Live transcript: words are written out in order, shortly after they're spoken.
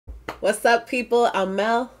What's up, people? I'm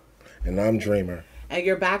Mel. And I'm Dreamer. And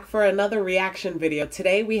you're back for another reaction video.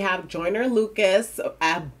 Today we have Joyner Lucas,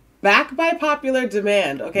 back by popular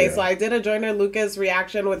demand. Okay, yeah. So I did a Joyner Lucas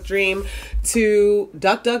reaction with Dream to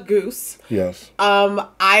Duck Duck Goose. Yes.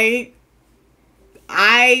 I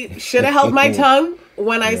should have held my tongue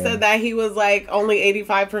when I said that he was like only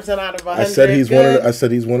 85% out of 100. I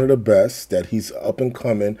said he's one of the best. That he's up and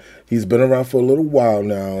coming. He's been around for a little while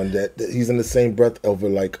now, and that he's in the same breath of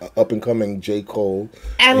like up and coming J. Cole.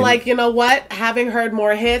 And like, you know what? Having heard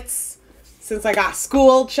more hits since I got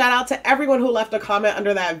schooled. Shout out to everyone who left a comment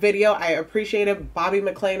under that video. I appreciate it. Bobby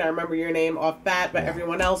McLean, I remember your name off bat, but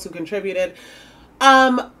everyone else who contributed.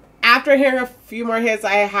 After hearing a few more hits,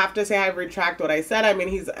 I have to say I retract what I said. I mean,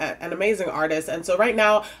 he's an amazing artist. And so right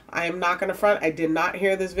now, I am not going to front. I did not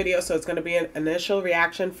hear this video, so it's going to be an initial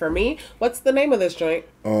reaction for me. What's the name of this joint?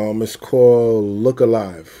 It's called Look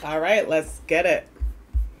Alive. All right, let's get it.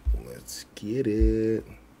 Let's get it.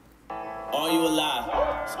 Are you alive?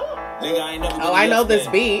 Nigga, I ain't never I know this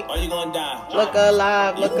beat. Are you gonna die? Look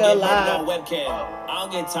alive, look alive. Webcam. I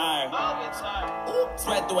don't get tired.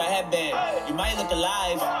 Sweat through a headband. You might look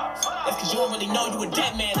alive. That's cause you don't really know you a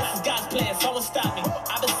dead man. This is God's plan. Someone stop me.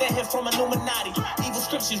 I've been sent here from Illuminati. Evil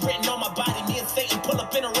scriptures written on my body. Me and Satan pull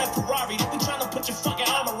up in a red Ferrari. They be trying to put your fucking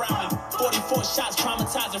arm around me. 44 shots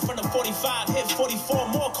traumatized in front of 45. Hit 44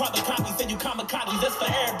 more carbon copies than you kamikazes. That's for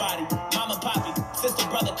everybody. Mama, poppy, sister,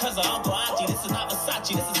 brother, cousin, uncle, auntie. This is not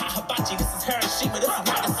Versace. This is not Hibachi. This is Hiroshima. This is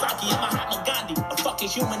Nagasaki. I'm Mahatma Gandhi. A fucking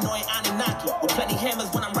humanoid Anunnaki. With plenty hammers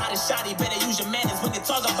when I'm riding shoddy. Better use your manners when you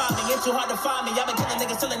talk about me. Ain't too hard to find me. I've been killing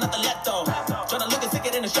niggas till ain't nothing left though. Tryna look and stick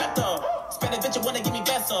it in the strap though. Spend a bitch and wanna give me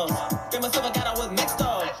vessels. Then myself I got I was next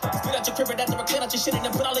though. Spit out your crib, that's the clean out your shit and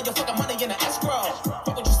then put all of your fucking money in the escrow.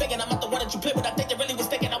 Fuck what you thinking, I'm not the one that you play with. I think they really was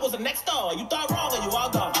thinking I was the next though. You thought wrong and you all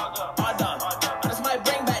gone. All done. I just might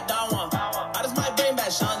bring back Don Juan. I just might bring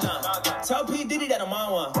back Sean John. Tell P. Diddy that I'm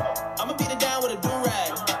on one. I'ma beat it down with a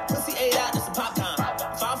do-rag. Pussy ate out, just a popcorn.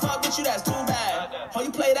 If I fuck with you, that's too bad. How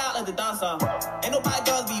you played out like the dancer. Ain't no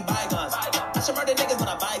bygones be bygones. I should murder niggas when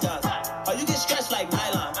I buy guns. How you get stretched like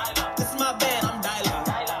nylon. This is my band, I'm Dylan.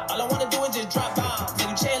 All I wanna do is just drop bombs.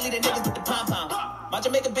 And you cheerleader niggas with the pom-poms. My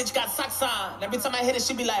Jamaica bitch got socks on. Every time I hit it,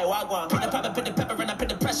 she be like, wagwan. Pick the pepper, pick the pepper, and I pick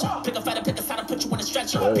the pressure. Pick a fighter, pick a side, and put you in a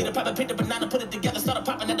stretcher. Pick the pepper, pick the banana, put it together. Started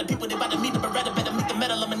popping at the people, they about to meet the beretta. Better meet the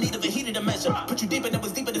metal, I'm in need of a heater to measure. Put you deep and it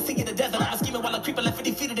was deeper to see in the desert. I was scheming while I'm creeping like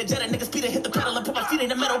 50 feet of the jet. And niggas Peter hit the pedal and put my feet in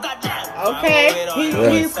the metal, goddamn. Okay,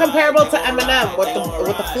 he's comparable to Eminem with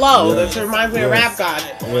the flow. This reminds me of Rap God.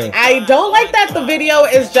 I don't like that the video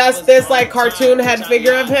is just this like cartoon head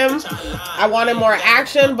figure of him. I wanted more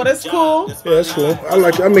action, but it's cool. Yeah, it's cool. I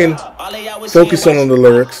like it. I mean, focusing on the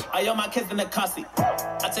lyrics. I owe my kids in the Kasi.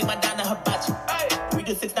 I take my down to Hibachi. We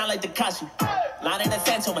do 6 down like the Kashi. Line in the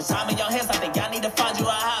sand, too much time in your hands. I think y'all need to find you a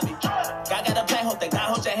hobby. God got a plan, hope that God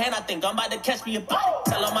holds your hand. I think I'm about to catch me a bite.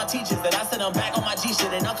 Tell all my teachers that I said I'm back on my G shit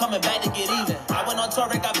and I'm coming back to get even. I went on tour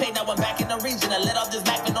and got paid, now I'm back in the region. I let off this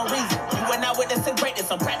back for no reason. You were not witnessing greatness,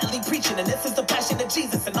 I'm practically preaching. And this is the passion of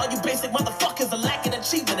Jesus. And all you basic motherfuckers are lacking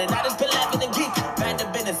achievement. And I just been laughing and geeking. Back to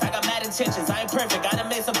business, I got mad intentions. I ain't perfect, I done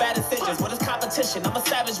made some bad decisions. What is competition? I'm a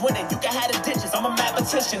savage winning. You can have the ditches. I'm a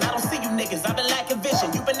mathematician. I don't see you niggas. I've been lacking vision.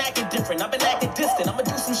 You been acting different. I've been acting distant. I'ma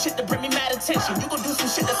do some shit to bring me mad attention. You gon' do some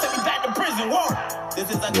shit that send me back to prison. Whoa. This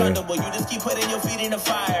is uncomfortable. You just keep putting your feet in the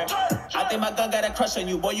fire. I think my gun got a crush on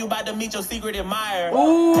you. Boy, you about to meet your secret admirer.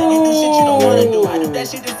 And you do shit you don't wanna do. I do that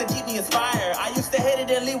shit just to keep me inspired. I used to hit it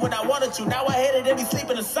and leave when I wanted to. Now I hit it and be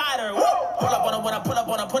sleeping inside her. Hold up on her when I pull up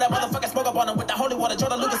on her. Put that motherfucking smoke up on her with the holy water.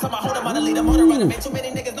 Joyner Lucas, I'ma hold him on the lead. I'm on the runner. Man, too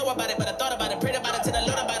many niggas know about it, but I thought about it. Prayed about it till I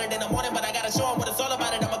learned about it in the morning. But I gotta show him what it's all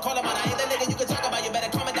about it. I'ma call him out. I ain't that nigga you can talk about. You better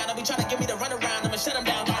calm it down. Don't be trying to give me the run around. I'ma shut him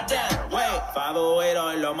down. Goddamn. Wait, 508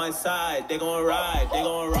 all on my side. They gon' ride. They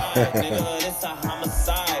gon' ride. Nigga, this a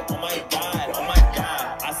homicide. Oh my god. Oh my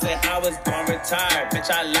god. I said I was gon' retire.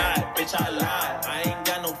 Bitch, I lied. Bitch, I lied. I ain't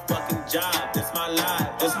got no fucking job. This my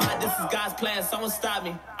life. This is God's plan. Someone stop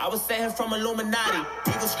me. I was sent here from Illuminati.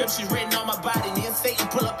 Evil scriptures written on my body. Me and Satan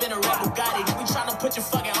pull up in a red Bugatti. You be trying to put your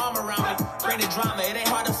fucking arm around me. Bring the drama. It ain't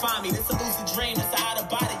hard to find me. This a lucid dream. This a out of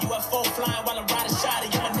body. UFO flying while I'm riding shoddy.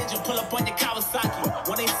 I'm a ninja. Pull up on your Kawasaki.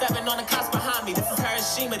 187 on the cops behind me. This is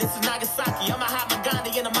Hiroshima. This is Nagasaki. I'm a Mahatma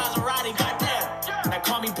Gandhi in a Maserati. Goddamn. Now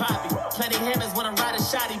call me Poppy. Plenty hammers when I'm riding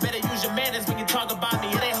shoddy. Better use your manners when you talk about me.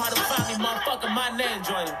 It ain't hard to find me, motherfucker. My name,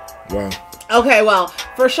 Joyner. Wow. Okay, well,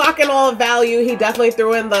 for shock and all value, he definitely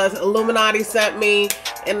threw in the Illuminati sent me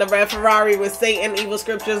in the red Ferrari with Satan, evil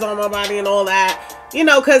scriptures on my body and all that. You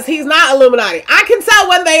know, because he's not Illuminati. I can tell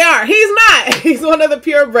when they are. He's not. He's one of the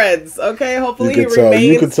purebreds, okay? Hopefully he remains.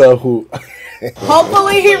 You can tell who...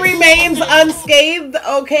 Hopefully he remains unscathed,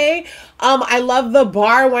 okay? I love the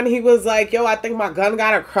bar when he was like, yo, I think my gun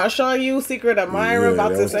got a crush on you, secret admirer, Yeah, about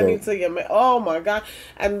that to was send you dope. to your man. Oh my god.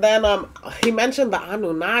 And then he mentioned the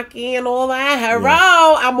Anunnaki and all that.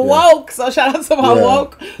 Hello, I'm woke. So shout out to my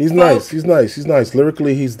woke. He's folks. nice. He's nice. He's nice.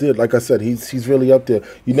 Lyrically, he's did. Like I said, he's really up there.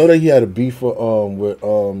 You know that he had a beef with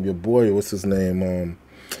your boy. What's his name?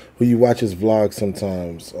 Who you watch his vlog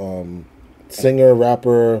sometimes. Singer,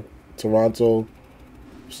 rapper, Toronto.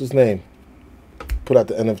 What's his name? Put out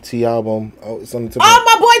the NFT album. It's on the tip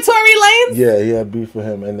my boy Tory Lanez. Yeah, he had beef with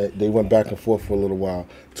him, and they went back and forth for a little while.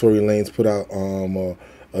 Tory Lanez put out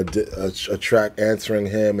a track answering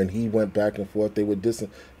him, and he went back and forth. They were dissing.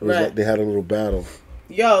 It was like they had a little battle.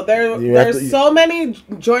 Yo, there's so many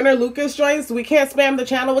Joyner Lucas joints. We can't spam the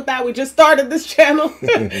channel with that. We just started this channel.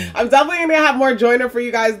 I'm definitely going to have more Joyner for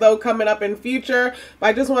you guys, though, coming up in future. But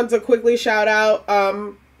I just wanted to quickly shout out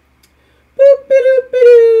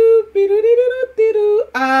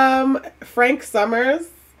Frank Summers,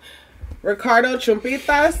 Ricardo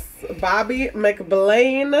Chumpitas, Bobby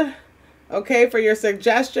McBlain, okay, for your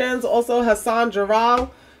suggestions. Also, Hassan Jaral.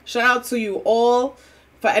 Shout out to you all.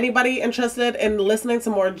 For anybody interested in listening to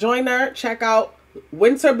more Joyner, check out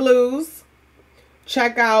Winter Blues.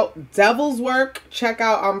 Check out Devil's Work. Check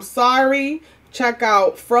out I'm Sorry. Check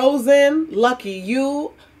out Frozen, Lucky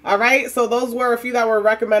You. All right, so those were a few that were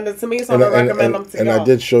recommended to me, so I'm going to recommend them to you. And I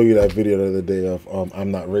did show you that video the other day of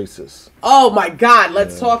I'm Not Racist. Oh, my God.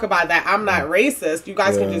 Let's talk about that. I'm Not Racist. You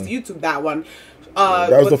guys can just YouTube that one.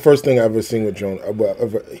 That was the first thing I ever seen with Joan.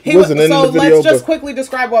 He wasn't in the video. So let's just quickly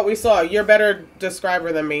describe what we saw. You're a better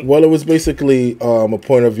describer than me. Well, it was basically a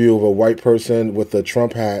point of view of a white person with a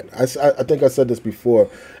Trump hat. I think I said this before,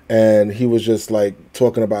 and he was just like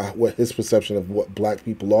talking about what his perception of what black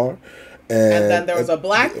people are. And then there was a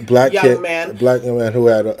black young man who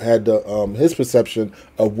had his perception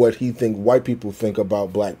of what he think white people think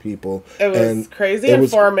about black people. It was crazy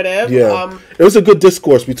informative. It was a good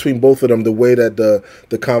discourse between both of them. The way that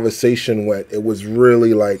the conversation went, it was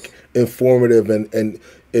really like informative, and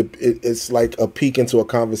it's like a peek into a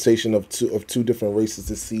conversation of two different races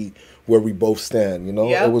to see where we both stand. You know,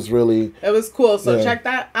 it was cool. So check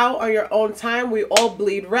that out on your own time. We all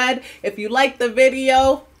bleed red. If you like the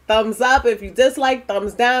video, thumbs up. If you dislike,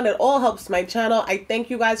 thumbs down. It all helps my channel. I thank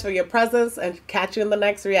you guys for your presence and catch you in the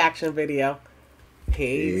next reaction video.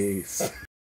 Peace.